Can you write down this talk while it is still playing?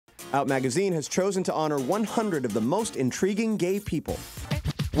Out Magazine has chosen to honor 100 of the most intriguing gay people.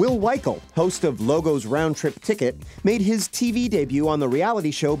 Will Wikle, host of Logo's Round Trip Ticket, made his TV debut on the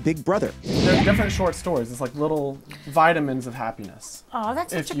reality show Big Brother. They're different short stories. It's like little vitamins of happiness. Oh,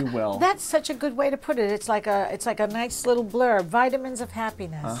 that's if you will. That's such a good way to put it. It's like a nice little blurb. Vitamins of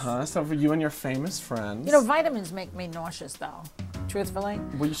happiness. So for you and your famous friends. You know, vitamins make me nauseous, though. Truthfully.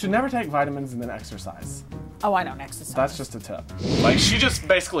 Well, you should never take vitamins and then exercise. Oh, I don't exercise. That's just a tip. Like, she just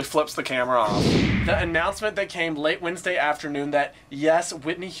basically flips the camera off. The announcement that came late Wednesday afternoon that, yes,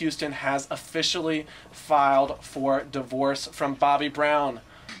 Whitney Houston has officially filed for divorce from Bobby Brown.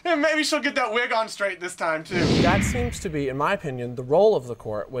 And maybe she'll get that wig on straight this time, too. That seems to be, in my opinion, the role of the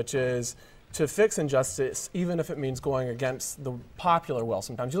court, which is to fix injustice, even if it means going against the popular will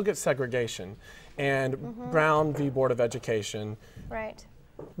sometimes. You'll get segregation. And Brown v. Board of Education. Right.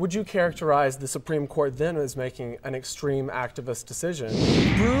 Would you characterize the Supreme Court then as making an extreme activist decision?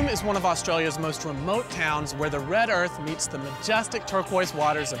 Broome is one of Australia's most remote towns where the red earth meets the majestic turquoise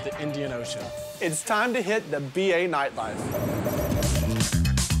waters of the Indian Ocean. It's time to hit the BA nightlife.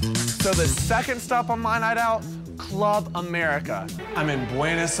 So the second stop on my night out, Club America. I'm in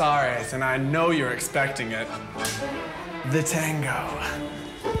Buenos Aires, and I know you're expecting it. The tango.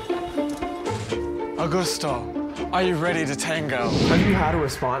 Augusto, are you ready to tango? Have you had a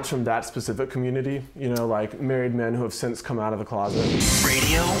response from that specific community? You know, like married men who have since come out of the closet?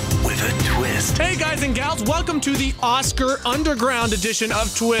 Radio with a twist. Hey guys and gals, welcome to the Oscar Underground edition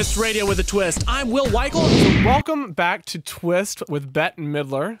of Twist Radio with a Twist. I'm Will Wikle. So welcome back to Twist with Bette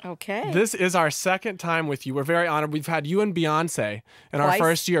Midler. Okay. This is our second time with you. We're very honored. We've had you and Beyonce in our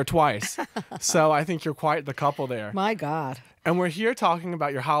first year twice. So I think you're quite the couple there. My God. And we're here talking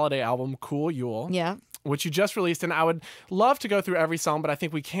about your holiday album, Cool Yule. Yeah. Which you just released, and I would love to go through every song, but I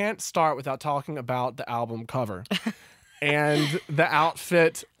think we can't start without talking about the album cover and the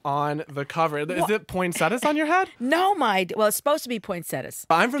outfit on the cover. Is it poinsettias on your head? No, well, it's supposed to be poinsettias.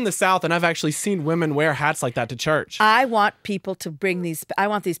 I'm from the South, and I've actually seen women wear hats like that to church. I want people to bring these, I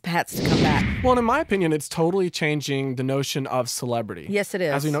want these hats to come back. Well, in my opinion, it's totally changing the notion of celebrity. Yes, it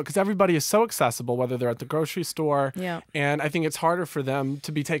is. As we know, because everybody is so accessible, whether they're at the grocery store. Yeah. And I think it's harder for them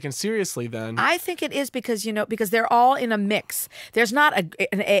to be taken seriously then. I think it is because, you know, because they're all in a mix. There's not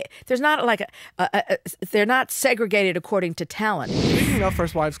they're not segregated according to talent. Speaking of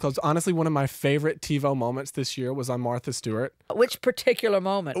First Wives Clubs, honestly, one of my favorite TiVo moments this year was on Martha Stewart. Which particular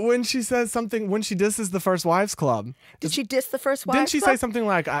moment? When she says something, when she disses the First Wives Club. Did she diss the First Wives Club? Didn't she say something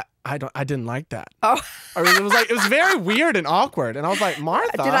like, I didn't like that? Oh. I mean, it was very weird and awkward. And I was like,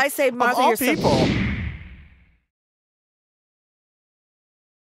 Martha, did I say Martha? of all people.